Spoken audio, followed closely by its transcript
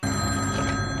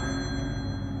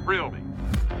Thrill Me.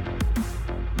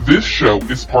 This show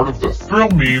is part of the Thrill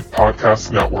Me Podcast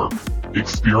Network.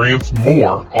 Experience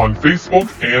more on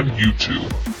Facebook and YouTube.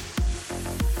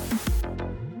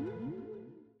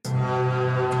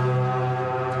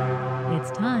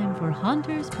 It's time for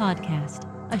Haunters Podcast,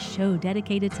 a show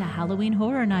dedicated to Halloween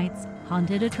horror nights,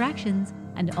 haunted attractions,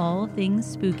 and all things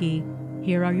spooky.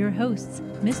 Here are your hosts,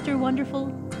 Mr.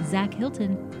 Wonderful, Zach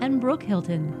Hilton, and Brooke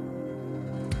Hilton.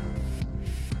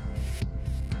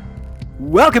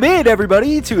 Welcome in,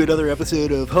 everybody, to another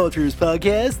episode of Haunters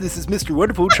Podcast. This is Mr.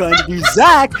 Wonderful trying to do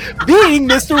Zach being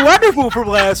Mr. Wonderful from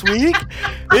last week.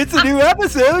 It's a new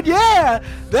episode, yeah!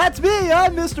 That's me,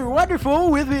 I'm Mr. Wonderful.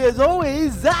 With me, as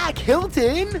always, Zach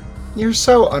Hilton. You're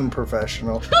so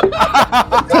unprofessional.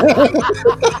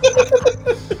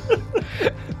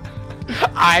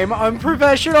 I'm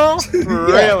unprofessional?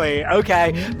 Really?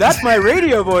 Okay. That's my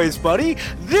radio voice, buddy.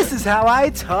 This is how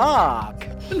I talk.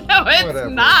 No, it's Whatever.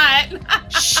 not.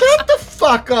 Shut the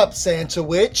fuck up, Santa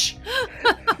Witch.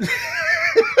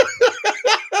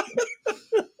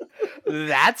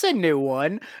 That's a new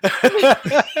one.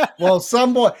 Well,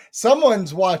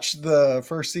 someone's watched the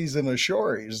first season of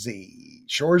Shorzy.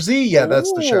 Shorzy? Yeah,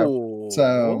 that's the show.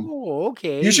 So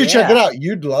okay. you should check it out.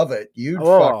 You'd love it.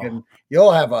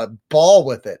 You'll have a ball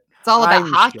with it. It's all about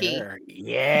I'm hockey. sure.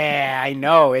 Yeah, I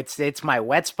know. It's my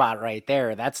wet spot right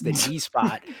there. That's the G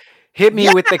spot. Hit me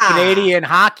with the Canadian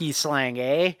hockey slang,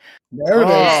 eh? There it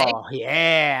is. Oh,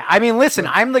 yeah. I mean, listen,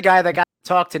 I'm the guy that got to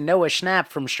talk to Noah Schnapp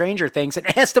from Stranger Things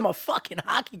and asked him a fucking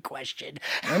hockey question.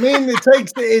 I mean,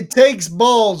 it takes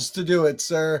balls to do it,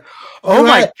 sir. Oh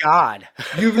my God.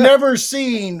 You've never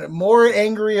seen more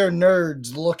angrier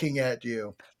nerds looking at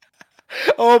you.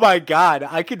 Oh my God.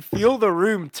 I could feel the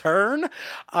room turn.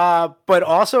 But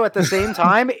also at the same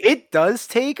time, it does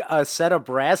take a set of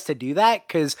brass to do that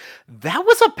because that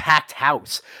was a packed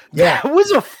house. Yeah. That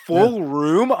was a full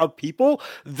room of people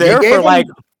there for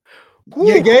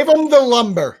You gave them the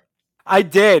lumber. I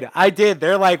did.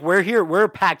 They're like, we're here. We're a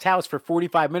packed house for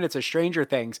 45 minutes of Stranger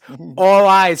Things. All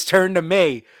eyes turn to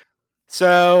me.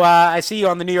 So I see you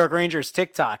on the New York Rangers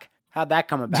TikTok. How'd that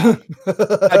come about?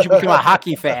 How'd you become a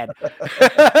hockey fan?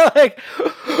 Like,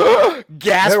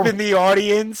 gasp in the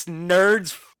audience,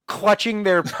 nerds clutching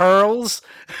their pearls.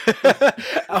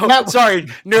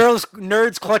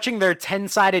 Nerds clutching their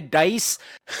 10-sided dice.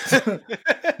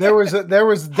 There was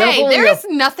definitely Hey, there is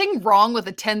nothing wrong with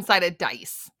a 10-sided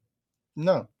dice.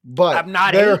 no, but I'm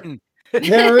not hating.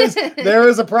 there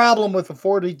is a problem with a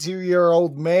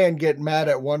 42-year-old man getting mad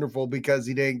at Wonderful because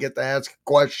he didn't get to ask a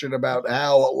question about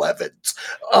how 11's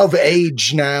of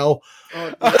age now.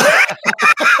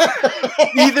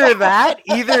 Either that,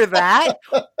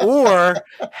 or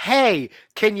hey,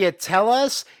 can you tell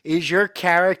us, is your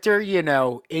character,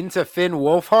 into Finn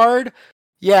Wolfhard?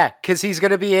 Yeah, because he's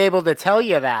going to be able to tell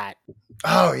you that.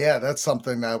 Oh yeah, that's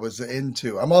something I was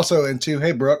into. I'm also into,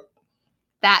 hey Brooke.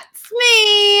 That's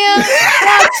me.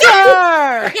 That's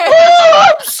her! Oh,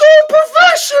 I'm so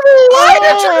professional! Why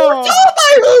did you tell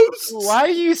my host? Why are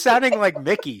you sounding like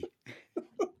Mickey?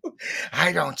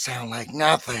 I don't sound like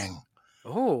nothing.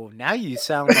 Oh, now you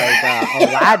sound like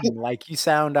Aladdin. Like you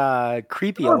sound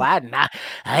creepy Aladdin.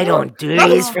 I don't do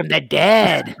these from the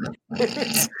dead.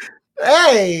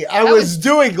 Hey, I was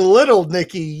doing Little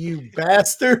Nicky, you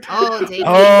bastard. Oh, David.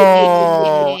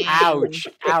 Oh, ouch.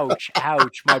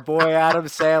 My boy Adam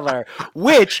Sandler.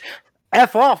 Which,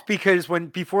 F off, because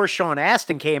before Sean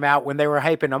Astin came out, when they were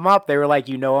hyping him up, they were like,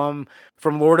 you know him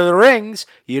from Lord of the Rings,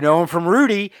 you know him from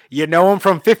Rudy, you know him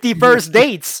from 50 First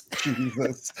Dates.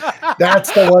 Jesus.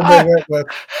 That's the one they went with.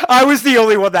 I was the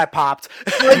only one that popped.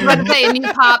 I was about to say, and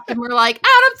you popped, and we're like,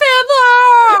 Adam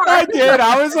Sandler! I did.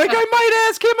 I was like, I might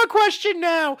ask him a question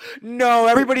now. No,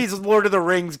 everybody's Lord of the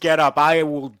Rings get up. I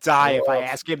will die if I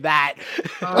ask him that.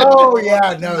 Oh,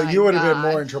 yeah. No, my you would have been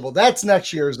God. more in trouble. That's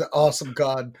next year's Awesome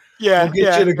God. Yeah. We'll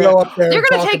get you to go up there They're and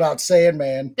gonna talk take- about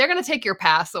Sandman. They're going to take your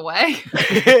pass away.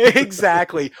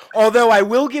 Exactly. Although I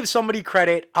will give somebody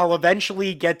credit, I'll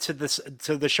eventually get to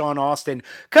the Sean Astin,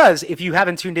 because if you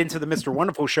haven't tuned into the Mr.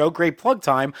 Wonderful show, great plug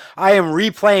time, I am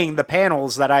replaying the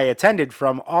panels that I attended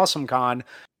from AwesomeCon.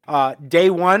 Day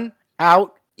one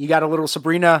out, you got a little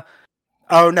Sabrina.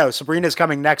 Oh no, Sabrina's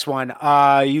coming next one.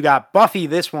 You got Buffy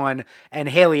this one and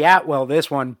Haley Atwell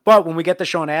this one. But when we get to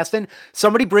Sean Astin,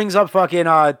 somebody brings up fucking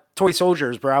Toy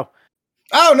Soldiers, bro.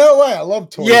 Oh, no way. I love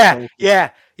Toy Soldiers.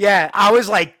 Yeah. I was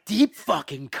like, deep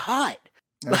fucking cut.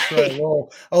 That's right.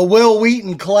 Well, a Will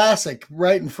Wheaton classic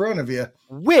right in front of you.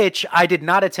 Which I did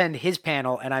not attend his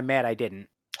panel, and I'm mad I didn't.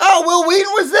 Oh, Will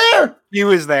Wheaton was there. He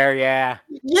was there, yeah.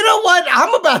 You know what?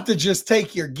 I'm about to just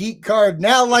take your geek card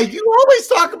now. Like, you always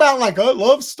talk about, like, I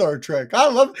love Star Trek.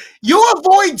 You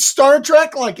avoid Star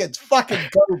Trek like it's fucking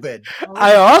COVID.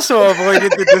 I also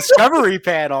avoided the Discovery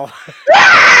panel.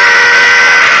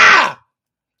 Ah!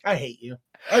 I hate you.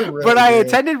 But I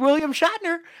attended William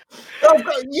Shatner.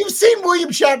 Oh, you've seen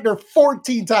William Shatner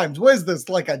 14 times. What is this,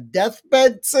 like a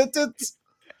deathbed sentence?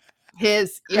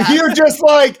 You're just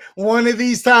like, one of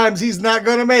these times he's not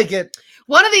going to make it.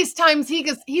 One of these times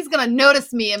he's going to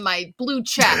notice me in my blue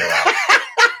check.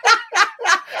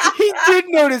 He did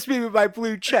notice me with my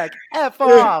blue check. F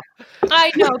off.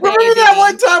 I know, baby. Remember that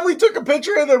one time we took a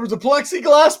picture and there was a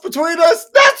plexiglass between us?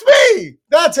 That's me.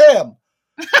 That's him.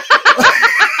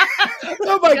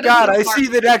 Oh my God, I see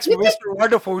the next Mr.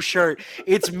 Wonderful shirt.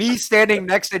 It's me standing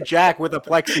next to Jack with a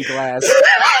plexiglass.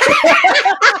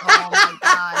 Oh my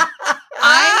God.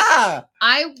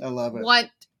 I love it.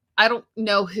 I don't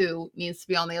know who needs to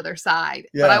be on the other side,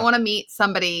 Yeah. but I want to meet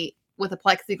somebody with a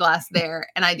plexiglass there,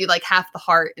 and I do like half the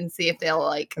heart and see if they'll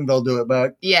like. And they'll do it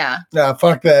back. Yeah. Nah,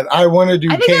 fuck that. I want to do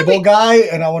I think that'd cable be- guy,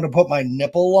 and I want to put my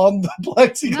nipple on the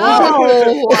plexiglass.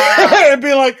 No. And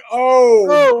be like, oh,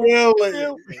 really?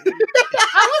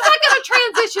 How was I going to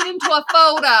transition into a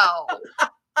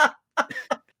photo?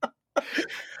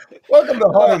 Welcome to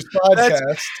Hunter's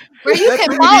podcast. Where you That's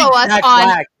can gonna be follow us Jack on.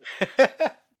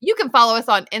 Black. You can follow us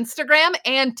on Instagram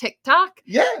and TikTok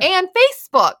Yeah. and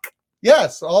Facebook.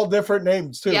 Yes, all different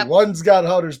names too. Yep. One's got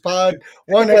Hunter's Pod,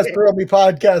 one has Throw Me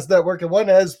Podcast Network, and one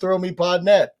has Throw Me Pod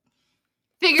Net.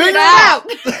 Figure it out.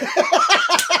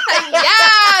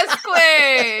 Yes,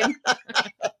 Queen.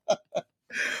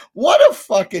 What a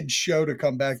fucking show to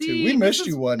come back to. See, We this missed is-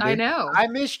 you one day. I know. I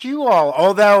missed you all.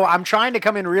 Although I'm trying to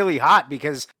come in really hot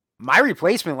because my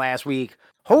replacement last week,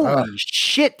 holy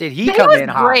shit, did he He come was in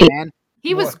hot, great. man.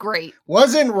 He was What? great.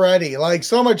 Wasn't ready. Like,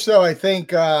 so much so, I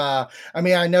think, I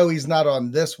mean, I know he's not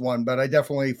on this one, but I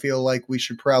definitely feel like we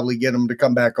should probably get him to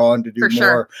come back on to do For more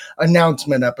sure.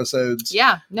 announcement episodes.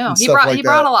 Yeah, no, And he stuff brought like he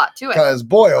brought that. a lot to it. Because,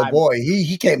 boy, oh I'm- boy,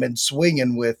 he came in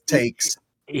swinging with takes.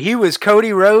 He was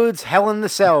Cody Rhodes, Hell in the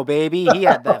Cell, baby. He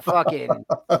had that fucking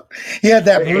He had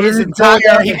that his blue entire-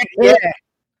 tie on. yeah.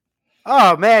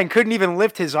 Oh man, couldn't even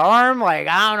lift his arm. Like,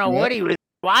 I don't know Yep. what he was.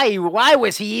 Why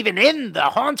was he even in the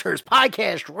Haunters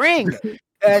podcast ring?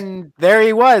 And there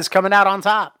he was coming out on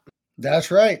top. That's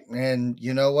right. And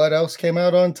you know what else came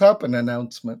out on top? An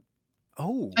announcement.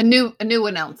 Oh, A new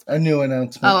announcement. A new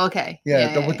announcement. Oh, okay.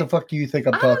 Yeah, what the fuck do you think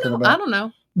I'm I don't talking know. about? I don't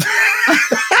know.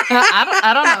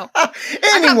 I don't know.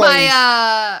 Anyways, I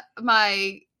got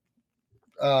my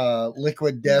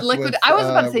liquid death. liquid. with, I was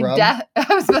about to say rum. death.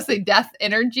 I was about to say death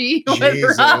energy. with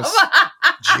Jesus. rum.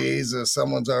 Jesus,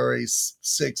 someone's already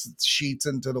 6 sheets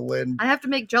into the wind. I have to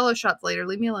make Jello shots later.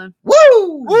 Leave me alone. Woo!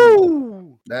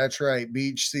 woo! That's right.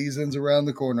 Beach season's around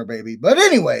the corner, baby. But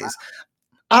anyways,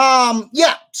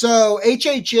 yeah. So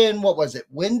HHN, what was it?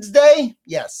 Wednesday?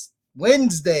 Yes.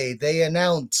 Wednesday they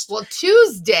announced. Well,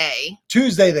 Tuesday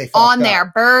Tuesday they fucked on up.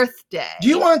 their birthday. Do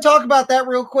you want to talk about that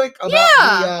real quick? About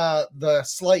Yeah. the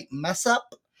slight mess up?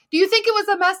 Do you think it was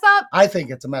a mess up, I think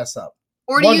it's a mess up.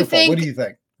 or do Wonderful. you think? What do you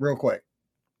think? Real quick.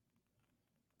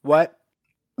 What?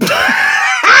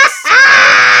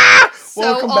 So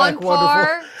Welcome on back, wonderful.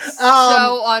 par. Um,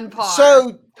 So on par.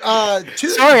 So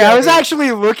Tuesday, Sorry, I was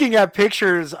actually looking at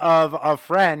pictures of a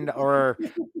friend or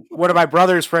one of my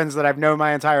brother's friends that I've known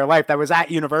my entire life that was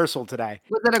at Universal today.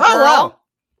 was it a Oh, girl? wow.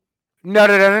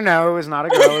 No. It was not a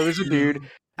girl. It was a dude.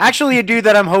 Actually, a dude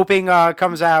that I'm hoping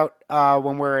comes out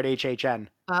when we're at HHN.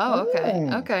 Oh, okay.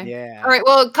 Oh. Okay. Yeah. All right.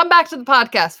 Well, come back to the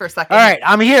podcast for a second. All right,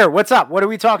 I'm here. What's up? What are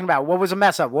we talking about? What was a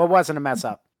mess up? What wasn't a mess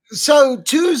up? So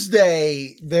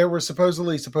Tuesday there was supposed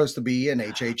to be an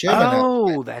HHN announcement.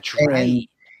 Oh, that's right.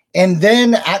 And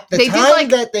then at the They did, time like-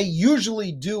 that they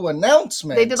usually do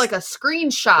announcements, They did like a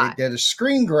screenshot. they did a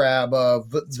screen grab of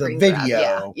the Screen grab.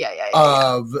 video Yeah.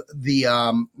 of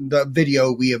the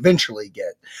video we eventually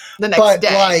get. The next But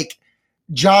day. like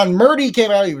John Murdy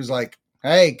came out, he was like,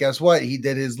 hey, guess what? He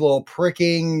did his little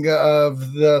pricking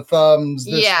of the thumbs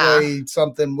this Yeah. way,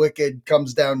 something wicked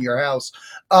comes down your house.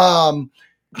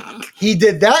 He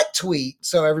did that tweet,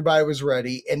 so everybody was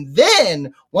ready. And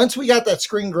then once we got that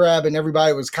screen grab and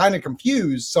everybody was kind of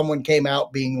confused, someone came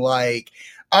out being like,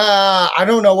 I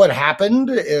don't know what happened.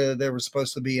 There was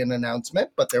supposed to be an announcement,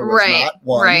 but there was right. not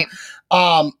one. Right.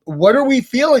 What are we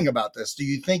feeling about this? Do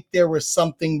you think there was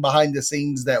something behind the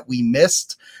scenes that we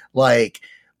missed? Like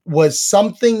was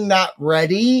something not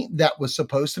ready that was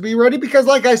supposed to be ready? Because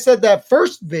like I said, that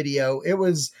first video, it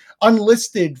was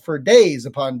unlisted for days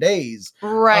upon days.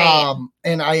 Right.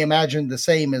 And I imagine the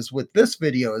same as with this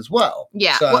video as well.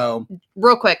 Yeah. So Well,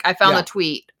 real quick, I found Yeah. the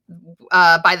tweet.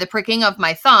 By the pricking of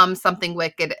my thumb, something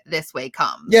wicked this way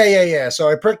comes. yeah. So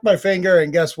I pricked my finger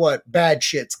and guess what? Bad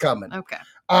shit's coming. Okay.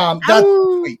 That's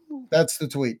the tweet. That's the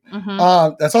tweet.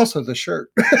 Mhm. That's also the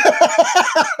shirt.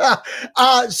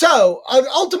 So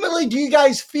ultimately, do you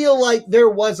guys feel like there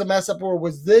was a mess up, or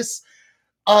was this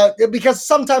because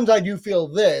sometimes I do feel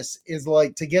this is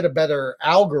like, to get a better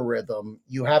algorithm,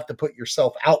 you have to put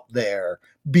yourself out there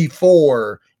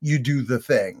before you do the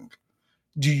thing.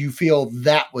 Do you feel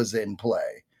that was in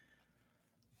play?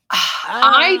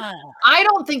 I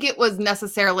don't think it was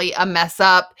necessarily a mess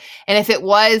up. And if it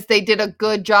was, they did a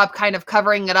good job kind of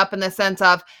covering it up in the sense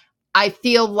of, I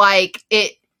feel like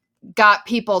it got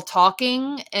people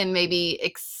talking and maybe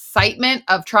excitement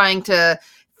of trying to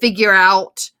figure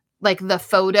out like the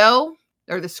photo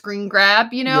or the screen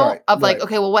grab, you know, Right, of like, right.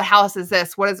 okay, well, what house is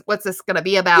this? What's this going to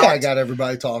be about? Yeah, I got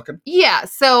everybody talking. Yeah.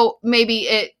 So maybe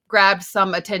it grabbed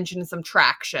some attention, some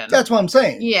traction. That's what I'm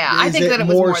saying. Yeah, I Is think that it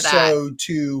was more that. so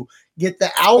to get the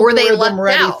Or they algorithm lucked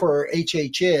ready out. for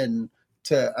HHN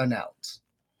to announce.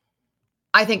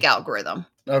 I think algorithm.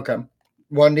 Okay.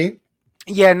 1D?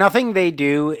 Yeah, nothing they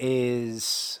do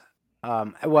is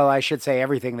well, I should say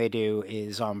everything they do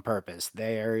is on purpose.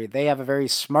 They have a very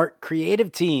smart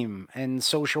creative team and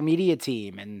social media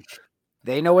team, and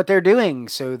they know what they're doing.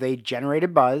 So they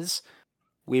generated buzz.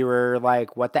 We were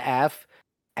like, what the F?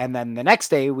 And then the next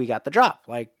day we got the drop.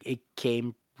 Like, it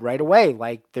came right away.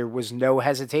 Like, there was no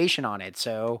hesitation on it.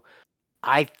 So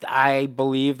I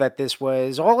believe that this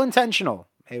was all intentional.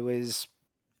 It was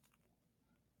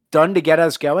done to get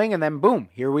us going, and then boom,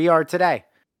 here we are today.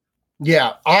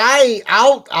 Yeah,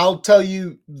 I'll tell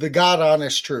you the God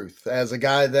honest truth as a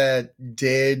guy that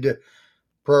did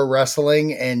pro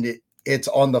wrestling, and it's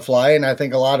on the fly, and I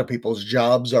think a lot of people's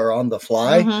jobs are on the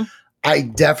fly. Mhm, I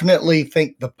definitely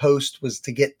think the post was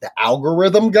to get the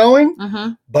algorithm going,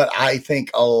 mhm. but I think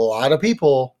a lot of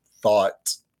people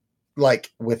thought,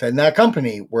 like, within that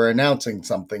company, we're announcing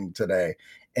something today,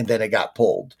 and then it got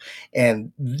pulled.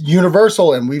 And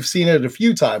Universal, and we've seen it a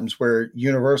few times where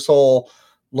Universal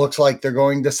looks like they're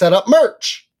going to set up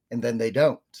merch, and then they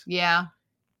don't. Yeah.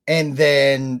 And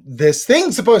then this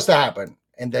thing's supposed to happen,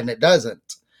 and then it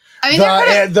doesn't. I mean, they're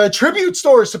kinda- The tribute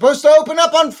store is supposed to open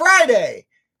up on Friday,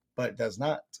 but it does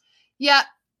not. yeah.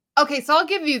 Okay, so I'll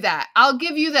give you that. I'll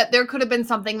give you that there could have been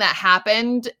something that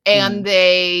happened and Mm-hmm.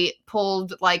 they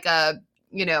pulled like a,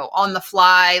 you know, on the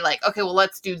fly, like, okay, well,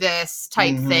 let's do this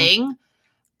type Mhm. thing.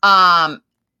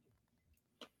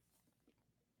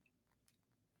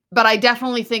 But I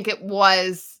definitely think it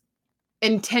was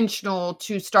intentional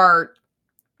to start.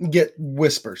 Get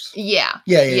whispers. Yeah.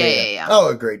 Yeah. Oh,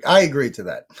 agreed. I agree to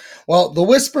that. Well, the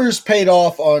whispers paid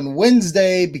off on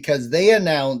Wednesday because they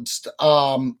announced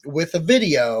with a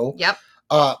video, Yep.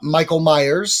 Michael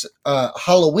Myers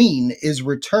Halloween is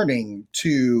returning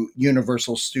to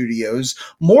Universal Studios,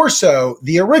 more so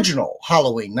the original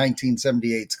Halloween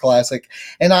 1978's classic.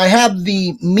 And I have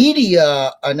the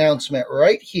media announcement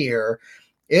right here.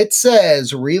 It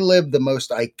says relive the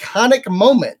most iconic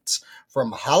moments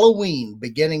from Halloween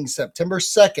beginning September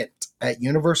 2nd at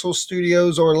Universal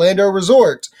Studios Orlando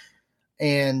Resort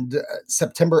and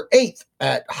September 8th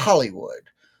at Hollywood.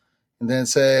 And then it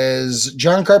says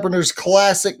John Carpenter's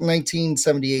classic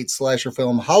 1978 slasher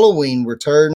film Halloween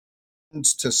returns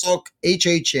to stalk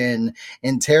HHN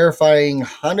in terrifying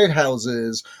haunted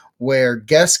houses where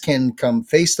guests can come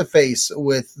face to face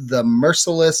with the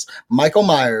merciless Michael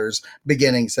Myers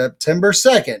beginning September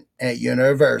 2nd at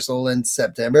Universal and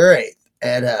September 8th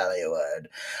at Hollywood.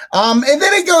 And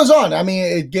then it goes on. I mean,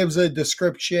 it gives a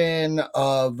description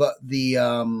of the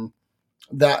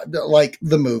like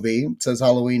the movie. It says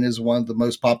Halloween is one of the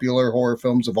most popular horror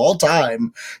films of all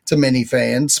time to many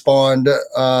fans, spawned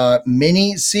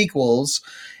many sequels,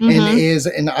 Mhm. and is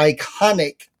an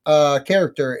iconic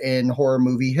character in horror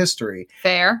movie history.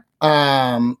 Fair.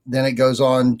 Then it goes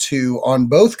on to, on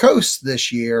both coasts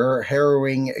this year,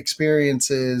 harrowing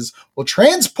experiences will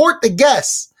transport the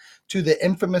guests to the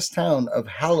infamous town of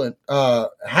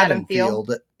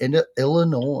Haddonfield in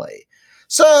Illinois.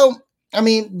 So, I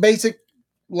mean, basic,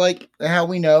 like how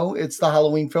we know it's the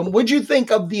Halloween film. What'd you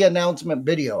think of the announcement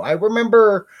video? I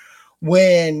remember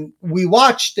when we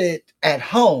watched it at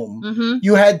home, Mm-hmm.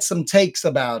 you had some takes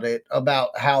about it, about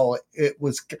how it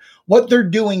was, what they're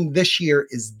doing this year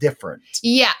is different.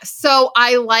 Yeah. So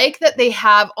I like that they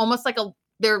have almost like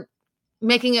they're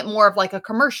making it more of like a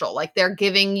commercial. Like they're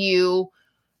giving you,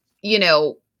 you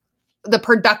know, the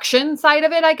production side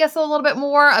of it, I guess, a little bit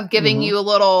more of giving you a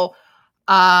little,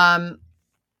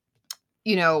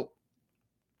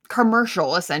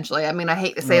 commercial, essentially. I mean, I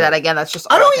hate to say that again. That's just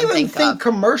all I don't can even think of.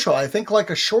 commercial. I think like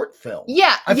a short film.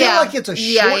 Yeah. I feel like it's a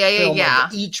short film yeah.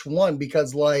 of each one,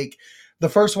 because like the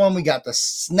first one we got the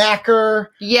snacker.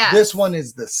 Yeah. This one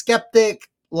is the skeptic.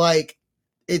 Like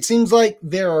it seems like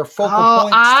there are focal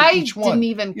points to each one.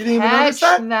 You didn't even notice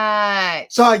that.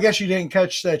 So I guess you didn't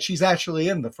catch that she's actually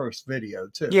in the first video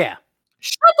too. Yeah.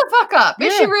 Shut the fuck up.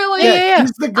 Is she really? Yeah.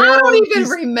 She's the girl. I don't even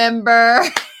remember.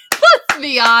 Let's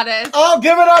be honest. Oh,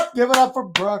 give it up. Give it up for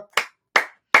Brooke.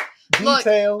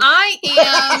 Detail.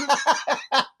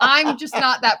 Look, I'm just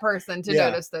not that person to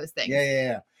notice those things.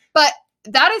 Yeah. But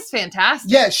that is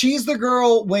fantastic. Yeah, she's the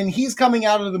girl when he's coming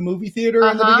out of the movie theater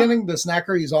in the beginning, the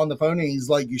snacker, he's on the phone and he's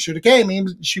like, you should have came.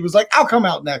 She was like, I'll come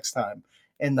out next time.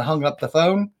 And hung up the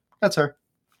phone. That's her.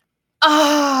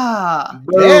 Ah.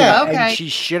 Yeah. Okay. And she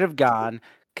should have gone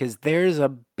because there's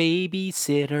a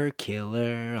babysitter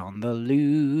killer on the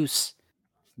loose.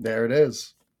 There it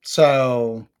is.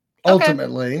 So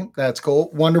ultimately, that's cool.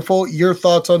 Wonderful. Your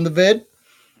thoughts on the vid?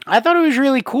 I thought it was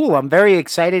really cool. I'm very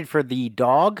excited for the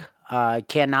dog.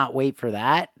 Cannot wait for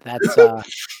that. That's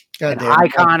an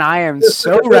icon I am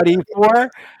so ready for.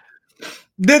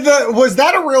 Was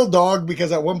that a real dog?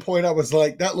 Because at one point I was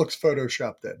like, that looks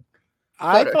photoshopped in.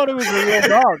 I thought it was a real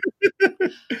dog.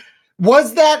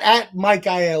 Was that at Mike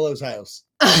Aiello's house?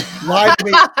 Lie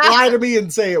to me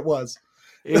and say it was.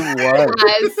 It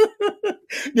was.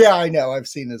 Yeah, I know. I've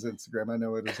seen his Instagram. I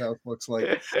know what his house looks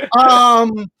like.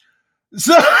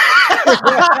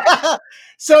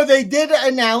 So they did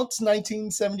announce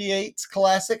 1978's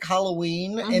classic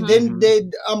Halloween, and then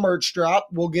did a merch drop.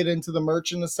 We'll get into the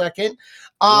merch in a second.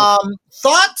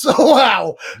 Thoughts?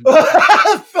 Wow.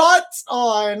 Thoughts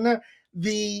on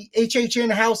the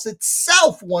HHN house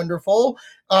itself? Wonderful.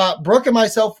 Brooke and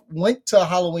myself went to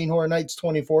Halloween Horror Nights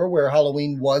 24, where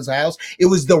Halloween was a house. It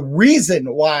was the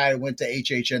reason why I went to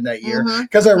HHN that year,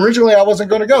 because originally I wasn't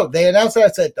going to go. They announced that. I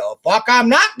said, the fuck, I'm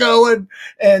not going.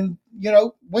 And,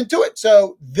 went to it.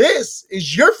 So this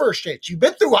is your first chance. You've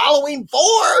been through Halloween 4.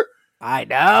 I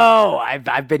know.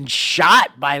 I've been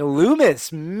shot by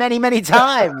Loomis many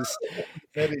times.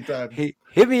 Anytime. He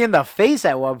hit me in the face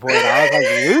at one point. I was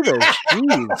like, Loomis,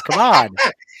 jeez, come on.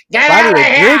 Get Buy out me of a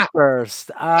here. drink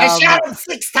first. I shot him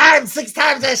 6 times. 6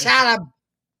 times I shot him.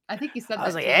 I think you said that. I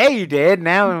was like, hey, you did.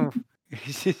 Now.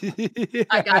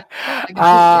 I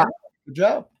got Good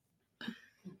job.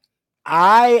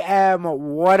 I am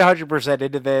 100%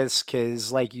 into this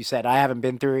because, like you said, I haven't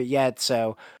been through it yet.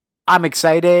 So I'm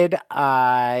excited.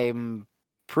 I'm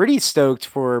pretty stoked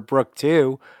for Brooke,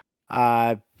 too.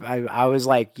 I was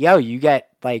like, yo, you get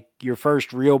like your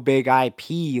first real big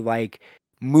IP, like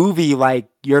movie, like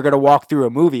you're going to walk through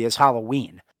a movie is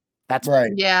Halloween. That's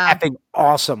right. Yeah. effing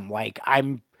awesome. Like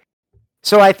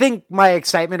so I think my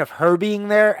excitement of her being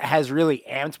there has really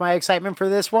amped my excitement for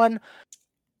this one.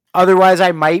 Otherwise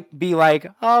I might be like,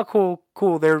 oh,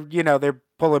 cool. They're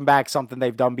pulling back something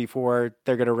they've done before.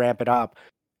 They're going to ramp it up.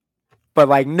 But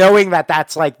like knowing that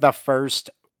that's like the first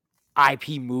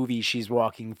IP movie she's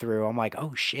walking through, I'm like,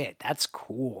 oh shit, that's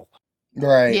cool.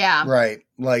 Right. Yeah. Right.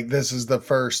 Like this is the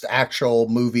first actual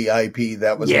movie IP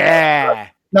that was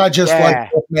not just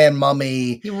like Wolfman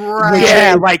Mummy. Right.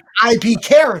 Yeah, like IP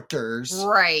characters.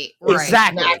 Right.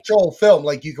 Exactly. An actual film.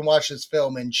 Like you can watch this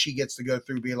film and she gets to go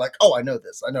through being like, oh, I know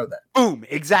this. I know that. Boom.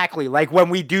 Exactly. Like when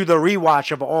we do the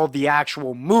rewatch of all the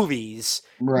actual movies,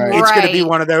 Right. it's going to be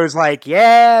one of those like,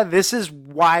 yeah, this is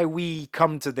why we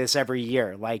come to this every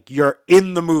year. Like you're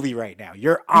in the movie right now.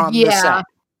 You're on the set.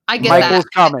 I get Michael's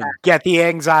that. coming. Get the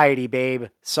anxiety, babe.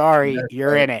 Sorry,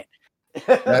 you're in it.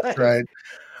 That's right.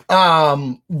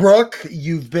 Brooke,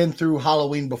 you've been through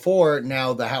Halloween before.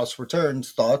 Now the house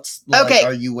returns. Thoughts? Okay.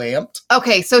 Are you amped?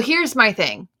 Okay, so here's my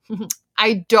thing.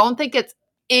 I don't think it's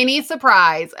any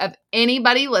surprise of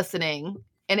anybody listening.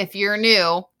 And if you're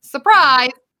new,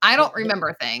 surprise, I don't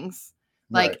remember things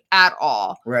like at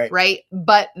all. Right. Right.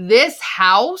 But this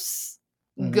house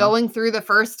going through the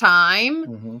first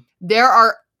time, there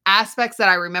are aspects that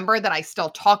I remember that I still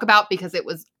talk about because it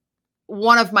was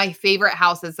one of my favorite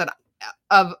houses that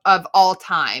of all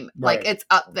time. Right. Like it's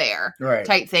up there Right.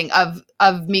 type thing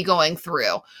of me going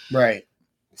through. Right.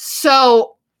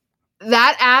 So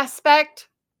that aspect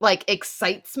like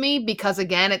excites me because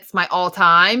again, it's my all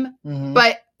time,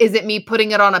 but is it me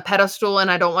putting it on a pedestal and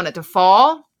I don't want it to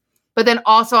fall? But then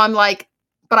also I'm like,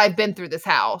 but I've been through this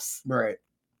house. Right.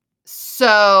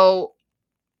 So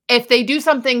if they do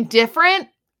something different,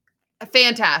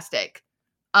 fantastic.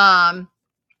 I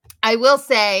will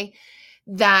say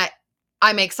that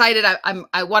I'm excited.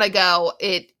 I want to go.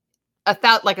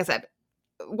 Like I said,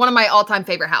 one of my all-time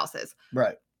favorite houses.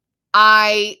 Right.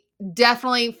 I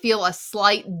definitely feel a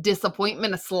slight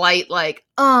disappointment,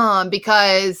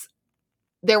 because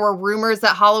there were rumors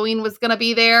that Halloween was going to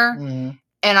be there, Mhm.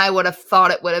 and I would have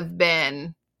thought it would have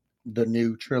been The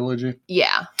new trilogy.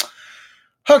 Yeah.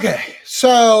 Okay,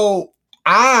 so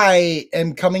I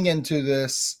am coming into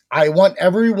this. I want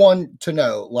everyone to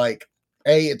know, like,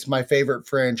 it's my favorite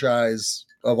franchise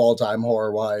of all time,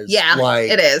 horror wise. Yeah, like,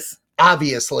 it is.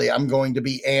 Obviously, I'm going to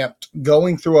be amped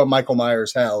going through a Michael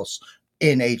Myers house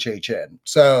in HHN.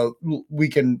 So we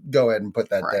can go ahead and put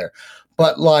that Right. there.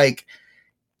 But like,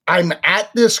 I'm at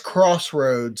this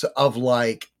crossroads of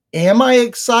like, am I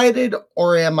excited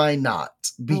or am I not?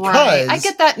 Because Right. I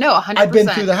get that. No, 100%. I've been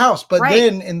through the house, but Right.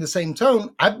 then in the same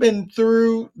tone, I've been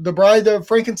through The Bride of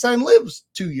Frankenstein Lives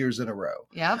 2 years in a row.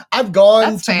 Yep. I've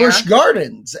gone That's to fair. Busch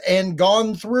Gardens and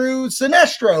gone through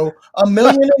Sinestro a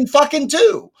million and fucking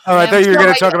two. Oh, I Yeah, thought you were so going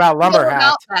I to talk about feel Lumberjack.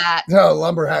 about that. No,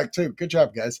 Lumberjack too. Good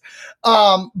job, guys.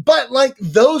 But like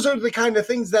those are the kind of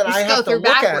things that Just I go have to through look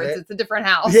at backwards. it. It's a different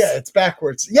house. Yeah, it's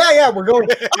backwards. Yeah, we're going.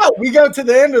 Oh, we go to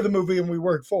the end of the movie and we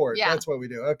work forward. Yeah. That's what we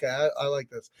do. Okay, I like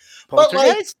this. But like,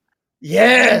 Poltergeist?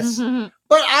 yes,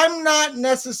 but I'm not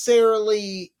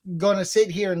necessarily going to sit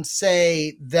here and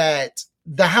say that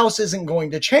the house isn't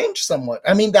going to change somewhat.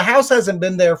 I mean, the house hasn't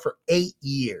been there for 8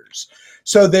 years.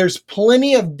 So there's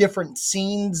plenty of different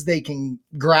scenes they can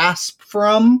grasp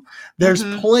from. There's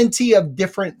Mhm. plenty of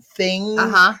different things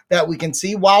Uh-huh. that we can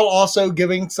see while also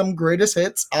giving some greatest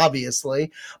hits,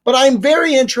 obviously. But I'm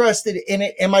very interested in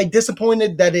it. Am I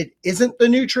disappointed that it isn't the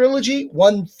new trilogy?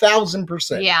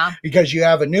 1000%. Yeah. Because you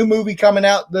have a new movie coming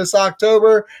out this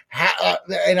October.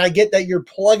 And I get that you're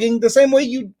plugging the same way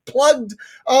you plugged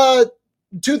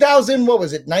 2000, what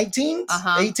was it, 19?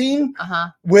 Uh-huh. 18? Uh-huh.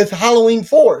 With Halloween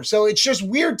 4. So it's just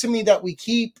weird to me that we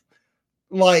keep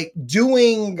like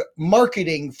doing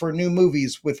marketing for new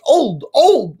movies with old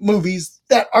movies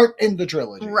that aren't in the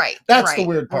trilogy. Right. That's the right,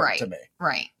 weird part right, to me.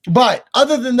 Right. But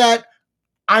other than that,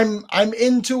 I'm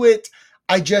into it.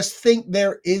 I just think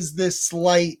there is this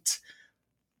slight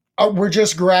we're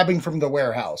just grabbing from the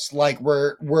warehouse. Like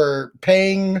we're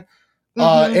paying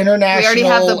Mhm. international. We already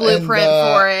have the and blueprint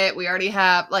for it. We already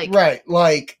have right.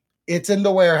 Like it's in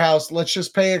the warehouse. Let's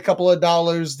just pay a couple of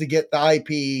dollars to get the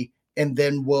IP, and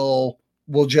then we'll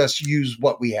just use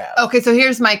what we have. Okay, so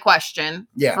here's my question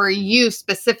Yeah. for you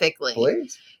specifically.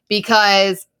 Please.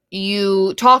 Because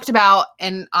you talked about,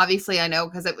 and obviously I know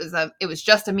because it was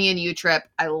just a me and you trip.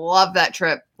 I love that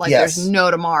trip. Like Yes. there's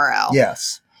no tomorrow.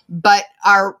 Yes. But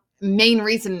our main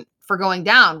reason for going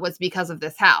down was because of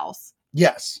this house.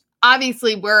 Yes.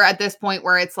 Obviously, we're at this point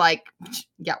where it's like,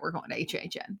 yeah, we're going to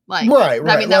HHN. Like, Right.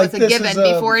 I mean, that Like, was a this given is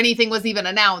before anything was even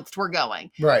announced. We're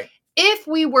going. Right. If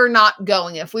we were not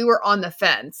going, if we were on the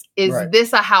fence, is Right.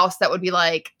 this a house that would be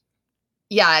like,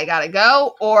 yeah, I gotta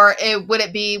go? Or would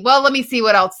it be, well, let me see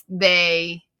what else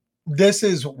This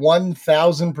is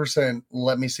 1000%.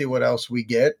 Let me see what else we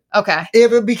get. okay.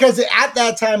 Because at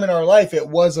that time in our life, it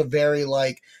was a very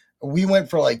like, we went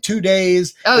for like 2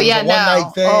 days. Oh, It was yeah, a no.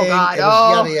 one-night thing. Oh, God. It was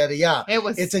Oh. yada, yada, yada. It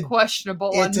was It's a-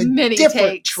 questionable It's a on many different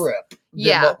takes. trip than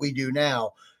Yeah. what we do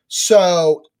now.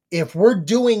 So if we're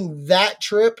doing that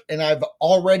trip and I've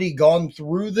already gone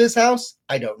through this house,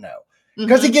 I don't know.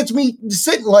 Because Mhm. it gets me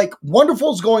sitting like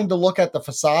Wonderful's going to look at the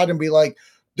facade and be like,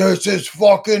 this is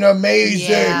fucking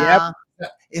amazing. Yeah.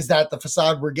 Is that the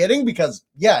facade we're getting? Because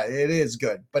yeah, it is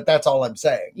good. But that's all I'm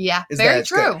saying. Yeah. Is that Very it's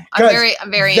true. good. I'm 'Cause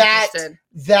very that- interested.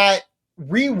 That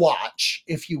rewatch,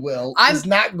 if you will, is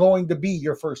not going to be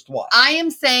your first watch. I am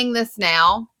saying this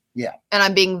now. Yeah. And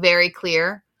I'm being very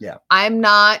clear. Yeah. I'm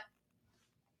not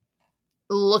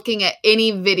looking at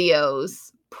any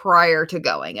videos prior to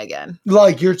going again.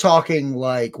 Like you're talking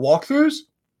like walkthroughs?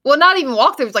 Well, not even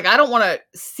walkthroughs. Like I don't want to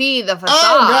see the facade.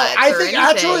 Oh no! I or think anything.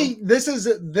 actually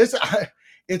this.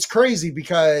 It's crazy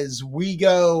because we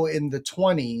go in the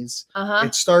 20s. Uh-huh.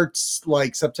 It starts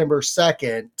like September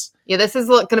 2nd. Yeah, this is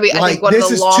going to be, I Like think, one of this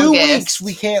the is longest. 2 weeks.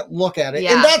 We can't look at it,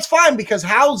 Yeah. and that's fine because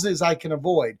houses I can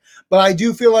avoid. But I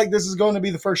do feel like this is going to be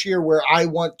the first year where I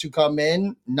want to come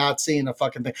in not seeing a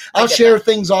fucking thing. I I'll get share that.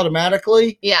 things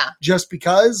automatically Yeah. just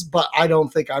because, but I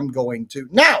don't think I'm going to.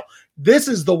 Now, this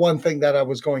is the one thing that I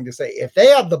was going to say. If they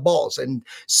have the balls, and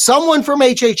someone from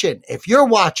HHN, if you're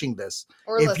watching this,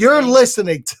 Or if you're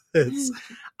listening to this,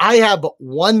 I have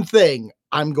one thing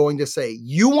I'm going to say.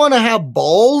 You want to have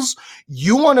balls?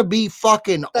 You want to be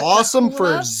fucking awesome for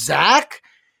Kahuna? Zach?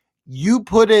 You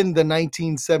put in the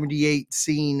 1978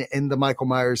 scene in the Michael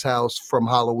Myers house from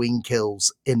Halloween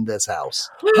Kills in this house.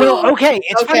 Well, okay.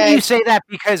 It's funny Okay. you say that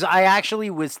because I actually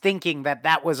was thinking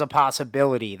that was a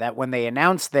possibility, that when they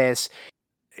announced this,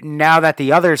 now that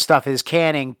the other stuff is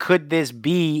canon, could this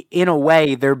be, in a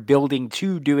way, they're building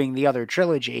to doing the other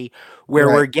trilogy where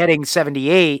Right. we're getting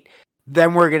 78,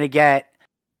 then we're going to get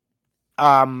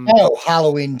Oh,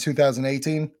 Halloween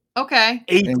 2018. Okay.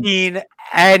 18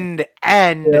 and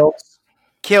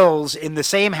Kills in the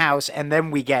same house, and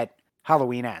then we get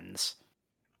Halloween Ends.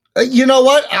 You know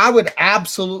what? I would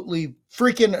absolutely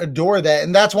freaking adore that.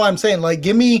 And that's why I'm saying, like,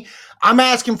 I'm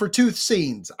asking for 2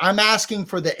 scenes. I'm asking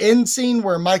for the end scene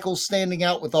where Michael's standing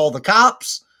out with all the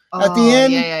cops at the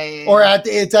end, or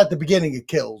it's at the beginning of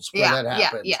Kills where that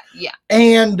happens. Yeah.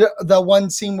 And the one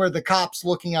scene where the cop's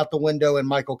looking out the window and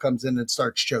Michael comes in and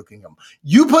starts choking him.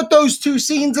 You put those 2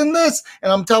 scenes in this,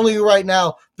 and I'm telling you right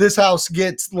now, this house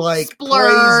gets like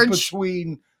Splurge. praise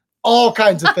between all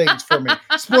kinds of things for me.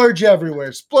 Splurge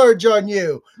everywhere. Splurge on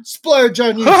you. Splurge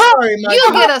on you. Sorry, Michael.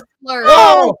 You get a splurge.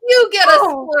 Oh. You get a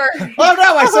splurge.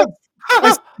 Oh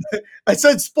no! I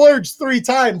said splurge 3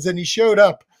 times and he showed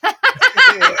up.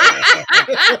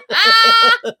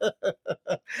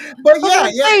 But yeah.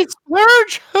 Hey,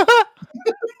 splurge!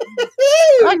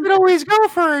 I could always go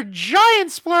for a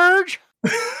giant splurge.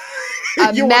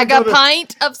 A You wanna mega go to-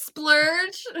 pint of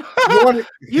splurge.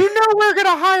 You know we're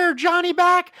gonna hire Johnny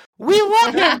back. We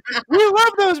love him. We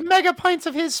love those mega pints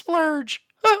of his splurge.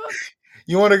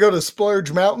 You want to go to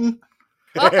Splurge Mountain?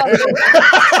 Oh, he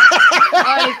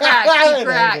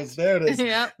cracked. There it is.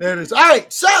 Yep. There it is. All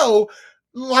right. So,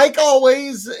 like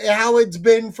always, how it's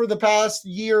been for the past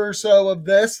year or so of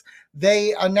this,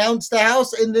 they announced the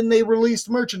house and then they released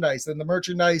merchandise. And the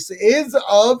merchandise is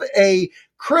of a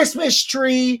Christmas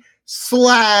tree /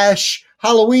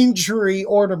 Halloween tree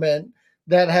ornament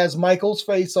that has Michael's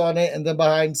face on it, and then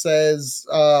behind says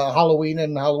Halloween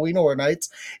and Halloween Horror Nights,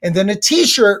 and then a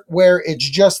t-shirt where it's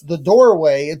just the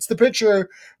doorway. It's the picture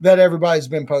that everybody's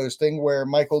been posting where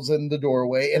Michael's in the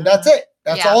doorway, and that's it.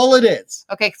 That's Yeah. all it is.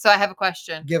 Okay, so I have a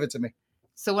question. Give it to me.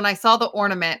 So when I saw the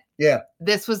ornament, Yeah.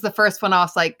 this was the first one I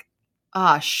was like,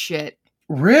 ah, shit.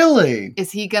 Really?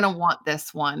 Is he going to want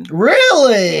this one?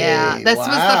 Really? Yeah. This was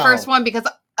the first one because,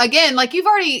 again, like you've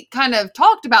already kind of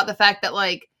talked about the fact that,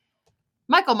 like,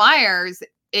 Michael Myers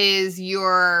is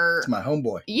your... It's my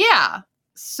homeboy. Yeah.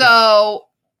 So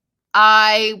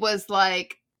I was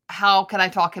like, how can I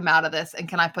talk him out of this? And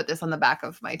can I put this on the back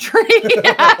of my tree?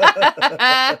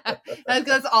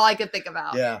 That's all I could think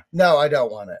about. Yeah. No, I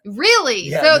don't want it. Really?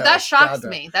 Yeah, So no, that shocks God, no.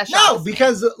 me. That shocks No, me.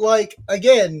 because, like,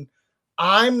 again,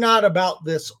 I'm not about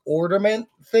this ornament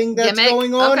thing that's Gimmick?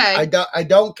 going on. Okay. I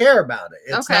don't care about it.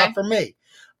 It's Okay. not for me.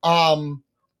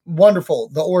 Wonderful.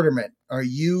 The ornament. Are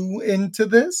you into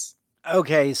this?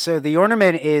 Okay, so the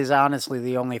ornament is honestly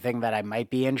the only thing that I might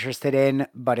be interested in,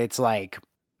 but it's like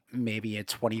maybe a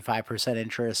 25%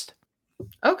 interest.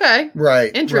 Okay.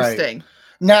 Right. Interesting. Right.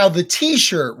 Now, the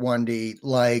t-shirt, Wendy,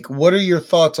 like, what are your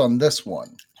thoughts on this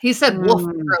one? He said wolf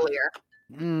Mm. earlier.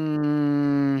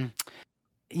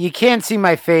 You can't see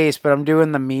my face, but I'm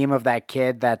doing the meme of that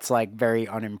kid that's like very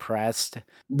unimpressed.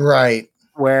 Right.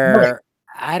 Where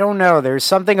I don't know, there's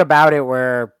something about it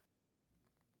where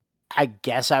I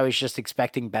guess I was just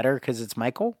expecting better because it's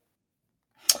Michael.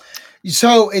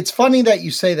 So it's funny that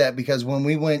you say that because when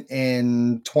we went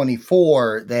in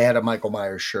 24, they had a Michael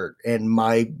Myers shirt. And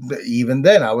even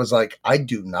then I was like, I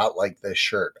do not like this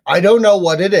shirt. I don't know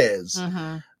what it is.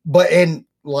 Mm-hmm. But in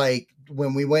like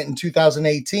when we went in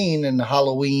 2018 and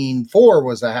Halloween 4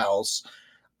 was a house,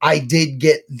 I did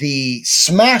get the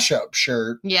Smash Up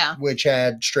shirt, Yeah. which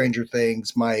had Stranger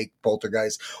Things, Mike,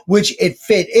 Poltergeist, which it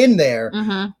fit in there.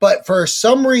 Mm-hmm. But for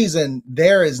some reason,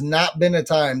 there has not been a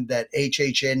time that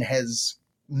HHN has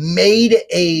made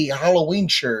a Halloween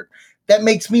shirt that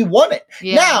makes me want it.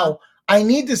 Yeah. Now, I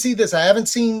need to see this. I haven't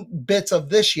seen bits of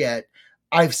this yet.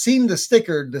 I've seen the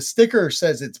sticker. The sticker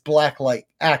says it's blacklight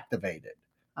activated.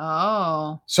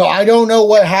 Oh. So I don't know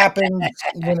what happens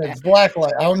when it's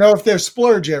blacklight. I don't know if there's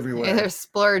splurge everywhere. Yeah, there's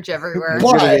splurge everywhere.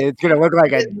 What? It's gonna look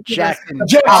like a Jackson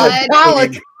Jackson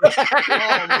Pollock.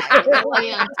 Oh my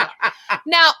land.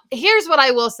 Now, here's what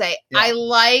I will say. Yeah.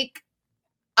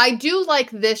 I do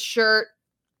like this shirt.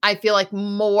 I feel like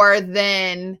more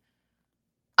than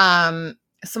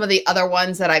some of the other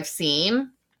ones that I've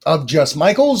seen. Of just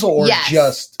Michael's or Yes.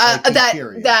 just IP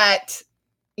period? that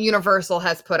Universal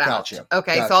has put out. Gotcha.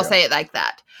 Okay, so I'll Gotcha. say it like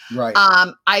that. Right.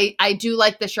 I do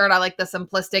like the shirt. I like the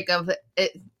simplistic of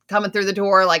it coming through the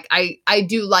door. Like I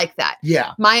do like that.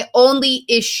 Yeah. My only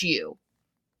issue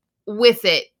with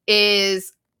it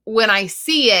is when I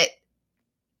see it,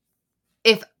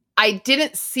 if I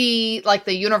didn't see like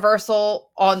the universal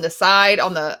on the side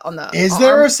on the Is arm,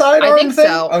 there a sidearm I think thing?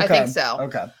 so. Okay. I think so.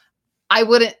 Okay. I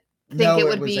wouldn't think No, it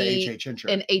would was be a HHN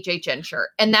shirt. an HHN shirt.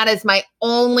 And that is my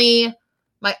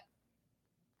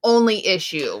only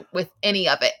issue with any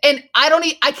of it. And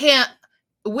I can't,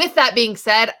 with that being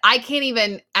said, I can't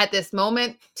even at this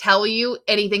moment tell you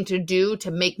anything to do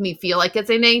to make me feel like it's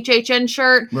an HHN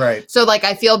shirt. Right. So like,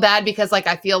 I feel bad because like,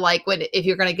 I feel like if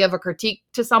you're going to give a critique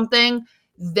to something,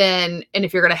 then, and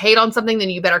if you're going to hate on something, then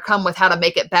you better come with how to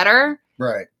make it better.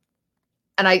 Right.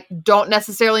 And I don't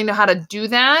necessarily know how to do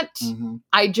that. Mm-hmm.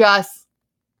 I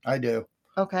do.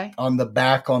 Okay. On the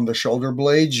back, on the shoulder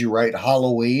blades, you write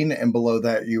Halloween, and below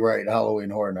that, you write Halloween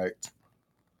Horror Nights.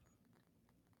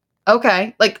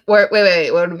 Okay. Like,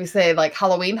 wait. What did we say? Like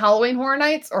Halloween Horror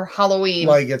Nights or Halloween?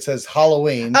 Like it says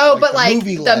Halloween. Oh, but like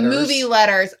movie the letters. movie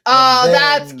letters. Oh, then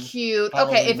that's cute. Okay.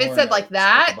 Halloween If it Horror said like Nights at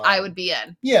that, the I bottom. would be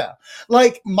in. Yeah.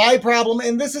 Like my problem,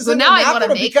 and this is So now I wanna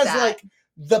anathema make because that. like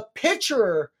the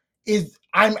picture is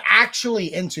I'm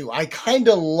actually into. I kind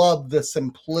of love the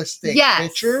simplistic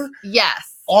picture. Yes.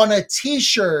 On a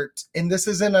t-shirt, and this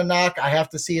isn't a knock, I have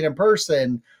to see it in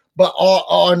person, but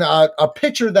on a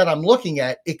picture that I'm looking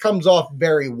at, it comes off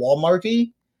very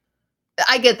Walmart-y.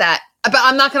 I get that. But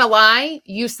I'm not going to lie.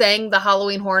 You saying the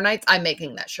Halloween Horror Nights, I'm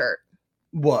making that shirt.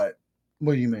 What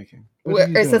are you making? What Where are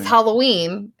you it says doing?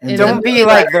 Halloween. And in Don't the be movie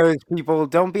like letters. those people.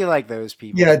 Don't be like those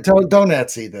people. Yeah, don't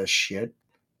Etsy this shit.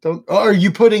 Don't. Are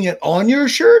you putting it on your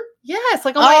shirt? Yes,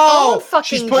 like on my own she's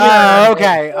fucking putting it shirt. on- Oh,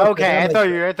 okay. Okay, I that thought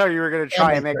makes you were gonna That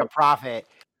try and makes make a sense. profit.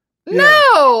 No,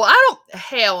 I don't.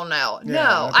 Hell no. Yeah, No.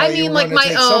 thought I you mean, were like gonna my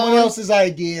take someone own. else's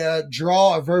idea,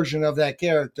 draw a version of that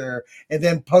character, and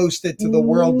then post it to the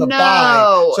world to buy,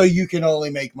 No. so you can only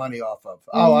make money off of.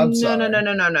 Oh, I'm sorry. No.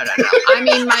 I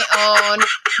mean my own,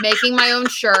 making my own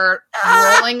shirt,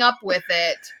 rolling up with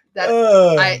it. That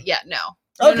Ugh. no.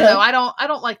 Okay. No. I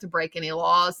don't like to break any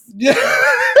laws. Yeah.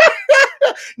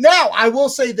 Now, I will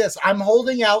say this. I'm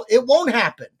holding out. It won't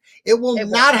happen. It will It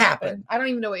not won't happen. I don't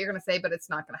even know what you're gonna say, but it's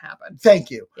not gonna happen.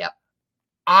 Thank you. Yep.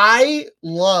 I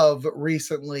love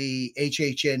recently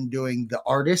HHN doing the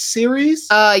artist series.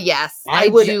 Yes. I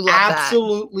would do love that.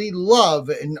 absolutely love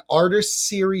an artist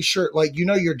series shirt. Like,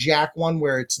 your Jack one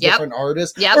where it's Yep. different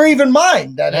artists, Yep. or even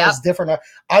mine that Yep. has different.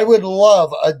 I would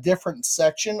love a different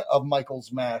section of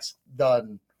Michael's mask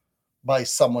done by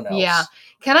someone else. Yeah.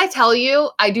 Can I tell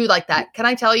you? I do like that. Can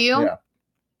I tell you Yeah.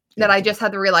 that I just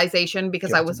had the realization because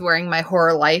Give it I to was me. wearing my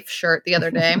Horror Life shirt the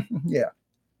other day Yeah.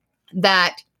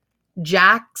 that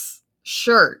Jack's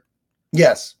shirt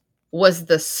Yes. was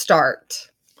the start.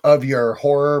 Of your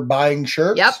horror buying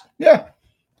shirts. Yep. Yeah.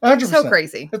 100%. So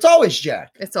crazy. It's always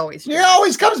Jack. It's always It Jack.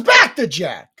 always comes back to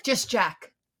Jack. Just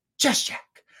Jack. Just Jack.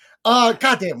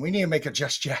 Goddamn, we need to make a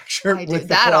Just Jack shirt I do. with the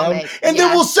That I'll clown, make, and then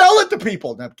yes. we'll sell it to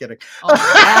people. No, I'm kidding.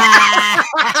 Oh.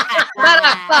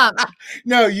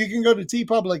 No, you can go to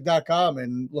tpublic.com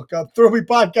and look up Throw Me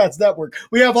Podcast Network.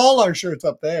 We have all our shirts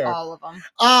up there. All of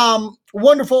them.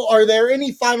 Wonderful. Are there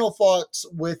any final thoughts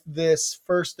with this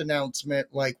first announcement?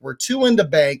 Like, we're 2 in the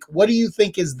bank. What do you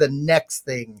think is the next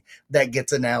thing that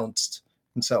gets announced?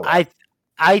 And so on?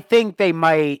 I think they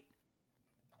might.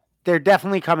 They're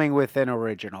definitely coming with an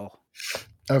original.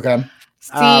 Okay.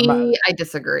 See, Um, I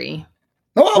disagree.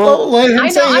 Well, let him I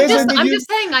say know. I'm his, just, and then I'm you- just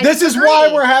saying. I This is disagree.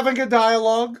 why we're having a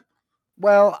dialogue.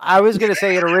 Well, I was gonna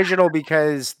say an original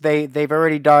because they've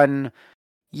already done.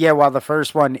 Yeah, while the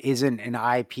first one isn't an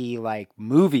IP like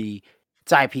movie,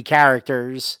 it's IP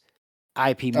characters,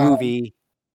 IP movie,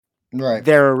 Right.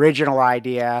 their original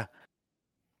idea,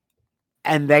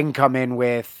 and then come in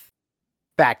with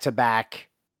back to back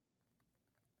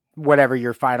whatever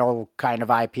your final kind of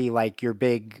IP, like your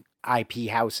big IP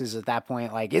houses at that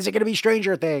point. Like, is it going to be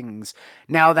Stranger Things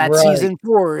now that Right. season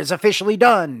 4 is officially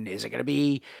done? Is it going to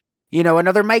be,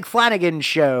 another Mike Flanagan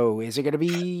show? Is it going to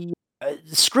be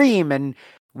Scream? And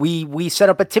we set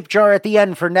up a tip jar at the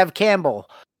end for Nev Campbell.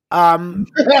 Whatever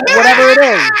it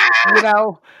is,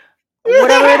 whatever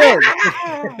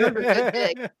it Good is.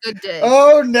 dig. Good dig.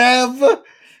 Oh, Nev.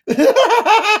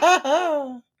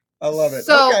 I love it.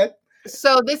 So- Okay.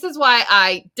 So this is why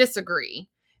I disagree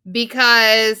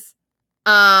because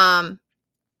I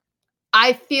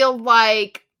feel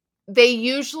like they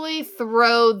usually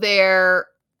throw their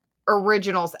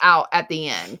originals out at the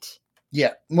end.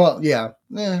 Yeah. Well, yeah.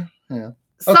 Yeah. Okay.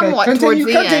 Somewhat Continue.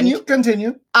 towards the end.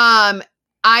 Continue.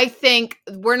 I think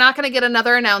we're not going to get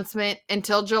another announcement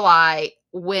until July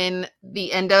when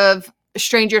the end of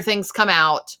Stranger Things come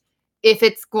out. If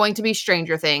it's going to be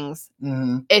Stranger Things,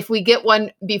 Mm-hmm. if we get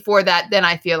one before that, then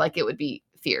I feel like it would be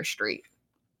Fear Street.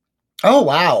 Oh,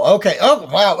 wow. Okay. Oh,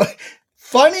 wow.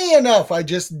 Funny enough, I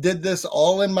just did this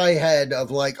all in my head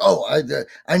of like, oh,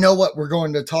 I know what we're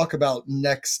going to talk about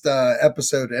next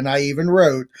episode. And I even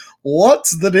wrote,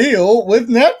 what's the deal with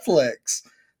Netflix?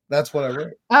 That's what I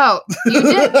wrote. Oh, you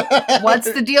did?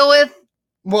 What's the deal with?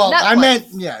 Well, Netflix? I meant,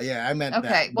 I meant Okay,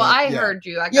 that, well, but, I yeah. heard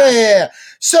you. I got Yeah.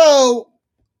 So,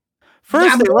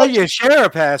 First, I'm they let watching- you share a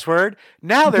password.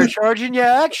 Now they're charging you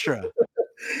extra.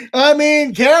 I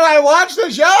mean, can I watch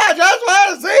the show? I just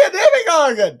want to see a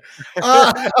Demogorgon.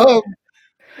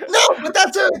 No, but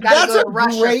that's go to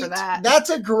Russia for great, that. that's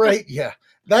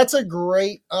a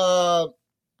great a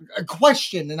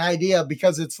question, an idea,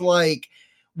 because it's like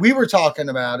we were talking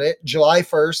about it. July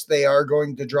 1st, they are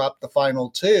going to drop the final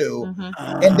 2,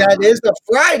 Mhm. and that is a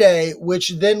Friday, which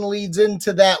then leads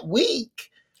into that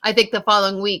week. I think the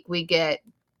following week we get.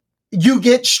 You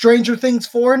get Stranger Things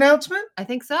 4 announcement? I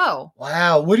think so.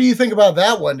 Wow. What do you think about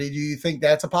that one? Do you think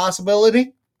that's a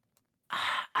possibility?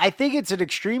 I think it's an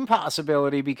extreme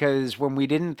possibility because when we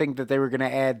didn't think that they were going to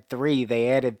add 3,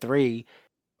 they added 3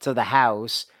 to the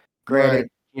house. Granted,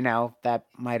 that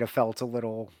might have felt a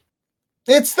little.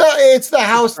 It's the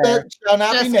house that shall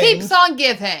not Just be named. keeps on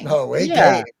giving. Oh, it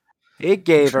Yeah. gave. It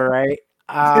gave her, right?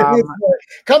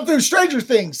 Come through Stranger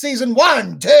Things season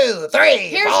 1, 2, 3.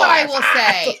 Here's 4, what I will 5.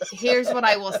 say. Here's what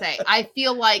I will say. I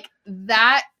feel like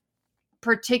that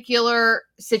particular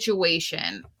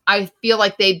situation, I feel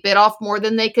like they bit off more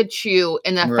than they could chew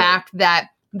in the Right. fact that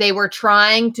they were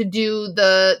trying to do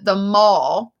the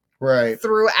mall Right,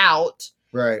 throughout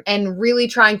right. and really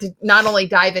trying to not only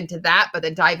dive into that, but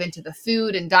then dive into the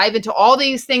food and dive into all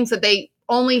these things that they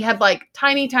only had like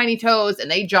tiny, tiny toes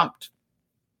and they jumped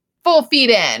full feet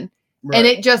in. Right. And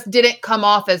it just didn't come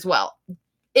off as well.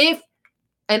 If,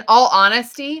 in all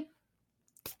honesty,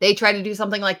 they try to do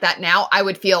something like that now, I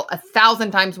would feel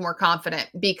 1,000 times more confident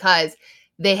because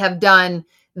they have done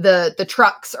the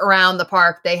trucks around the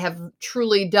park. They have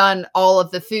truly done all of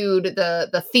the food,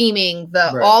 the theming,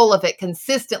 Right. all of it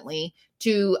consistently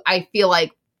to, I feel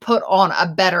like, put on a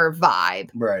better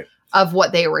vibe Right. of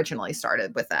what they originally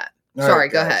started with that. All Sorry,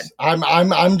 right, go guys. ahead.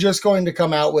 I'm just going to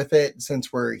come out with it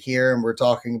since we're here and we're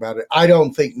talking about it. I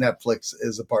don't think Netflix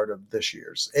is a part of this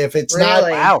year's. If it's not,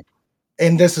 Really? Wow.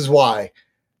 and this is why.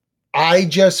 I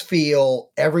just feel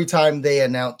every time they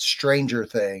announce Stranger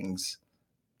Things,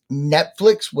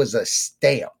 Netflix was a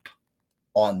stamp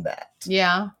on that.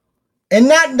 Yeah. And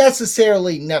not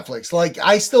necessarily Netflix. Like,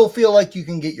 I still feel like you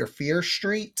can get your Fear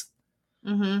Street.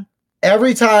 Mm-hmm.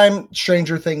 Every time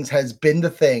Stranger Things has been the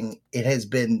thing, it has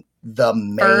been the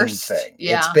main First, thing.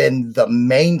 yeah. It's been the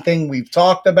main thing we've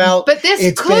talked about. But this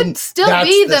It's could been- still that's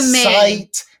be the main.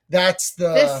 site. That's the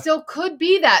This still could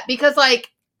be that because, like,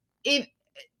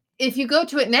 if you go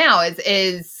to it now,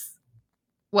 is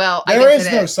well, I there guess is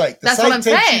it no is. site. The That's site what I'm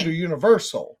takes saying. you to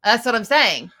Universal. That's what I'm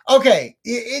saying. Okay,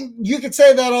 you can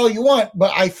say that all you want,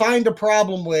 but I find a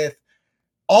problem with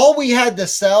all we had to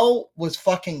sell was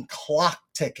fucking clock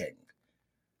ticking.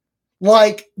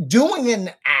 Like, doing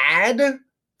an ad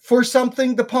for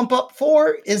something to pump up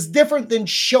for is different than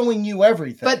showing you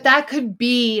everything. But that could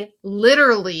be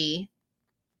literally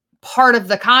part of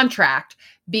the contract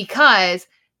because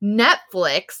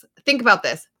Netflix, think about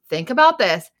this.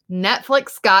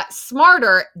 Netflix got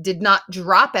smarter, did not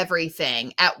drop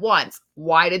everything at once.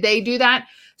 Why did they do that?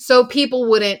 So people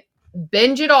wouldn't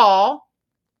binge it all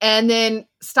and then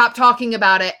stop talking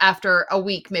about it after a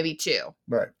week, maybe 2.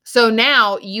 Right. So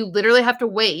now you literally have to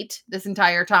wait this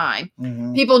entire time.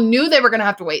 Mhm. People knew they were going to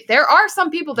have to wait. There are some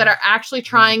people that are actually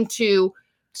trying to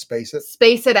Space it.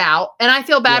 space it out. And I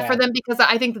feel bad Yeah. for them because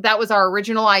I think that was our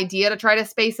original idea to try to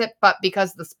space it. But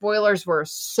because the spoilers were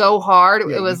so hard,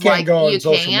 Yeah, it was you can't like, go on you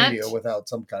social can't. media without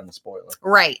some kind of spoiler.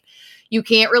 Right. You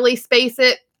can't really space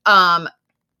it.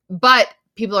 But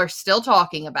people are still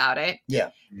talking about it. Yeah.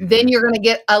 Then you're going to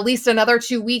get at least another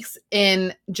 2 weeks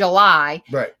in July.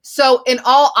 Right. So in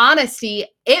all honesty,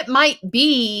 it might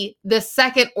be the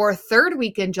second or third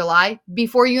week in July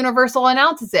before Universal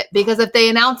announces it. Because if they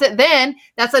announce it then,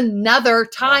 that's another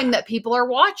time that people are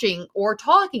watching or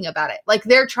talking about it. Like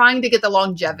they're trying to get the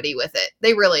longevity with it.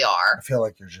 They really I are. feel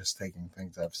like you're just taking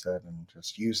things I've said and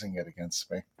just using it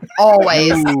against me.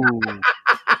 Always. Ooh.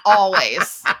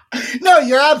 Always. No,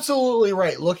 you're absolutely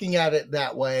right. Looking at it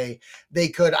that way, they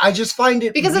could. I just find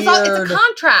it Because weird. it's a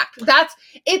contract.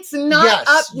 It's not Yes,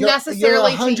 up you're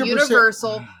necessarily to 100%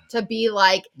 Universal to be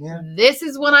like, Yeah. this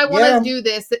is when I want Yeah. to do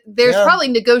this. There's Yeah. probably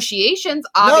negotiations,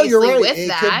 No, obviously, you're right. with It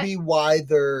that. could be why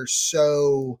they're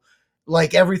so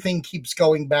like everything keeps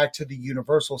going back to the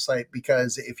Universal site,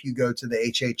 because if you go to the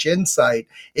HHN site,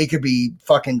 it could be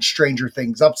fucking Stranger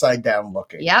Things upside down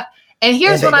looking. Yep. And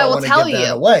here's And they what I don't will wanna tell give that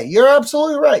you. away. You're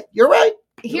absolutely right. You're right.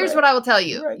 here's right. what I will tell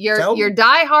you. You're right. Your Tell me.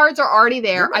 diehards are already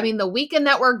there. You're right. I mean, the weekend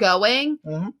that we're going,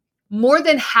 Mhm. more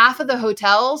than half of the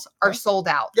hotels are Yeah. sold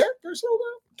out. Yeah, they're sold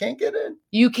out. Can't get in.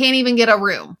 You can't even get a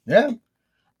room. Yeah.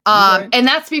 right. And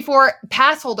that's before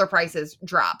pass holder prices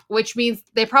drop, which means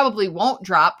they probably won't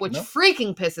drop, which Nope.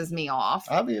 freaking pisses me off.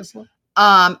 Obviously.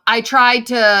 I tried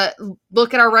to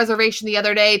look at our reservation the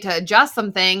other day to adjust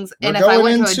some things, We're and if I going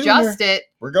went in to sooner. adjust it,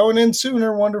 We're going in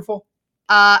sooner. Wonderful.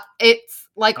 it's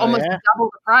like Oh, almost yeah? double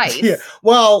the price. Yeah.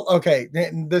 Well, okay.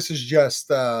 This is just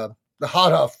the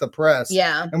hot off the press.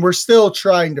 Yeah. And we're still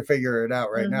trying to figure it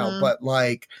out right now. Mhm. But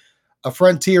like a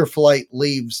Frontier flight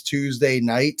leaves Tuesday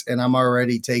night and I'm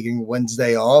already taking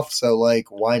Wednesday off. So like,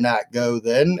 why not go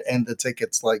then? And the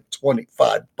ticket's like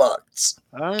 $25.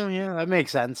 Oh yeah, that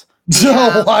makes sense. So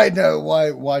Yeah.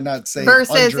 why not say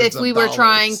Versus if we were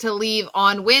trying to leave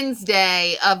on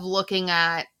Wednesday of looking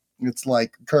at, it's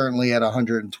like currently at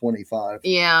 125.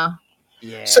 yeah.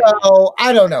 Yeah. So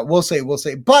I don't know. We'll see.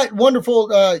 But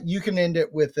wonderful. You can end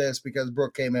it with this because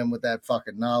Brooke came in with that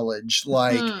fucking knowledge.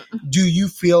 Like, do you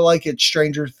feel like it's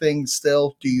Stranger Things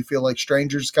still? Do you feel like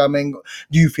Stranger's coming?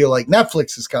 Do you feel like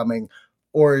Netflix is coming?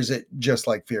 Or is it just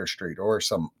like Fear Street or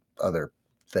some other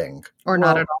thing? Or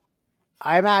not Well, at all.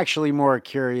 I'm actually more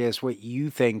curious what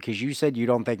you think, because you said you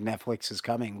don't think Netflix is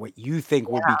coming. What you think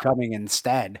would be coming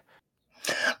instead?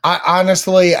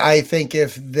 I think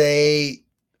if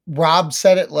Rob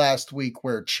said it last week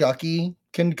where Chucky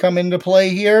can come into play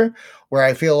here, where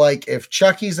I feel like if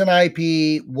Chucky's an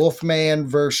IP, Wolfman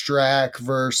versus Drac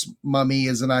versus Mummy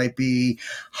is an IP,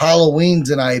 Halloween's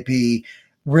an IP,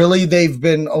 really they've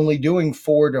been only doing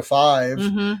 4 to 5.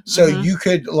 So you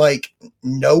could like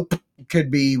Nope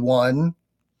could be one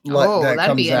Oh, that that'd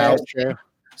comes be out. interesting.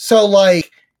 So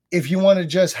like if you want to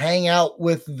just hang out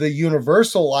with the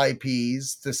Universal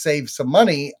IPs to save some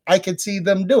money, I could see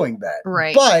them doing that.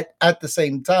 Right. But at the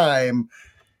same time,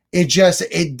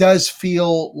 it does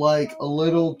feel like a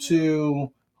little too,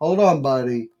 hold on,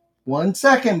 buddy. 1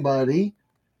 second, buddy.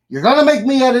 You're going to make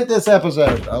me edit this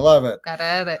episode. I love it. Gotta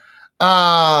edit.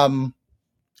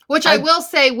 Which I I will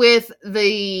say with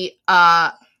the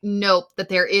Nope, that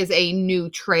there is a new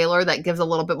trailer that gives a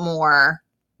little bit more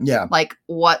Yeah. like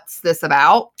what's this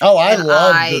about. Oh, I And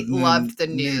loved the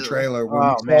new new trailer. When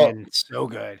Oh we saw it. man, so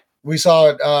good. We saw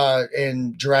it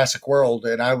in Jurassic World,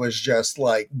 and I was just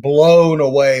like blown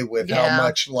away with Yeah. how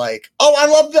much like, oh, I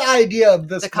love the idea of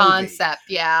this The movie. concept,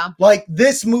 yeah. Like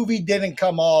this movie didn't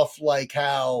come off like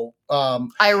how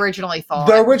I originally thought.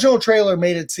 the original trailer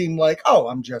made it seem like, oh,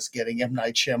 I'm just getting M.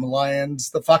 Night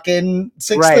Shyamalan's The fucking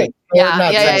Sixth Right. Sense. Or Yeah,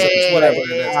 not yeah, Sixth yeah, Sense, yeah, whatever yeah, it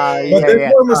is. yeah, But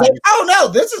this one was like, oh no,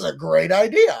 this is a great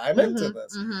idea. I'm into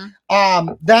this.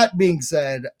 That being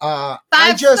said, I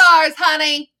 5 just stars,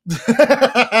 honey.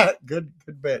 good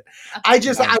bit. I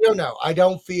don't know. I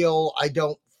don't feel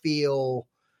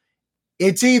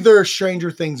it's either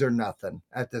Stranger Things or nothing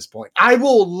at this point. I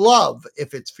will love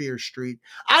if it's Fear Street.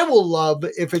 I will love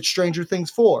if it's Stranger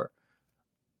Things 4.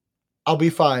 I'll be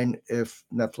fine if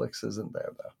Netflix isn't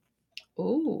there though.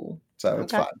 Ooh. So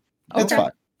it's Okay. fine. It's Okay.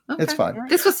 fine. It's fine.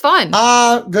 This was fun.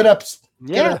 Good episode.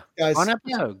 Yeah, guys. fun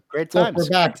episode. Great Look, times. we're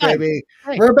back, Good time. baby.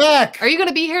 Hey. We're back. Are you going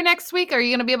to be here next week? Are you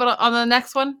going to be able to on the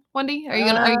next one, Wendy? Are you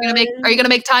going to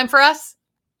make time for us?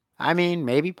 I mean,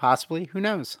 maybe, possibly. Who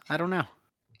knows? I don't know.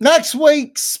 Next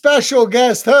week's special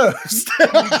guest host.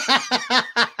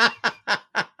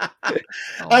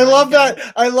 I love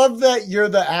that. I love that you're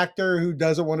the actor who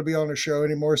doesn't want to be on a show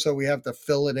anymore, so we have to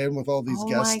fill it in with all these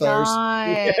guest stars.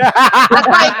 That's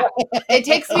why it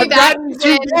takes me I've back. gotten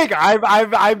too big.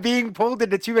 I'm being pulled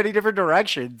into too many different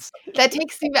directions. That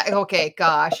takes me back. Okay,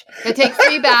 gosh, that takes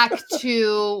me back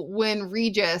to when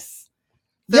Regis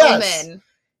filming. Yes.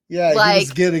 Yeah, he Like,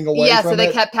 was getting away Yeah, from so they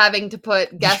it. kept having to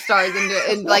put guest stars into it,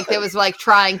 and like there was like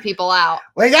trying people out.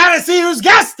 We gotta see who's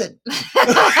guesting. Next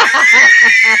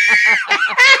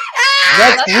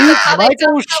That's week, how they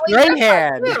Michael done Kelly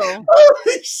Strahan. too.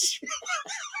 Holy shit.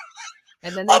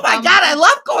 And then they Oh my found- god, I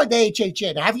love going to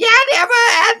HHN. Have you ever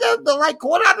had the like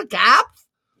corn on the cob?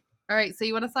 All right, so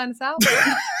you want to sign us out?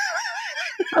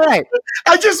 All right.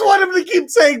 I just want him to keep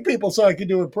saying people so I can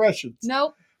do impressions.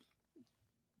 Nope.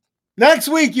 Next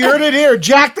week, you heard it here.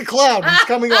 Jack the Clown. He's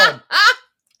coming on.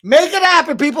 Make it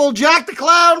happen, people. Jack the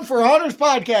Clown for Hunter's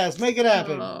podcast. Make it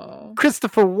happen. Oh.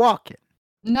 Christopher Walken.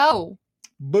 No.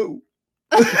 Boo.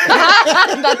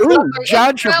 That's Ooh, our John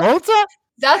intro. Travolta?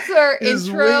 That's our Is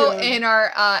intro weird. in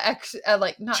our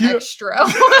not Ju- extra.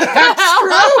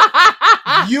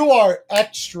 You are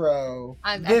extra.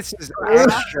 I'm This is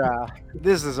extra.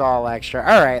 This is all extra.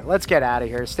 All right, let's get out of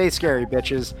here. Stay scary,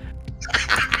 bitches.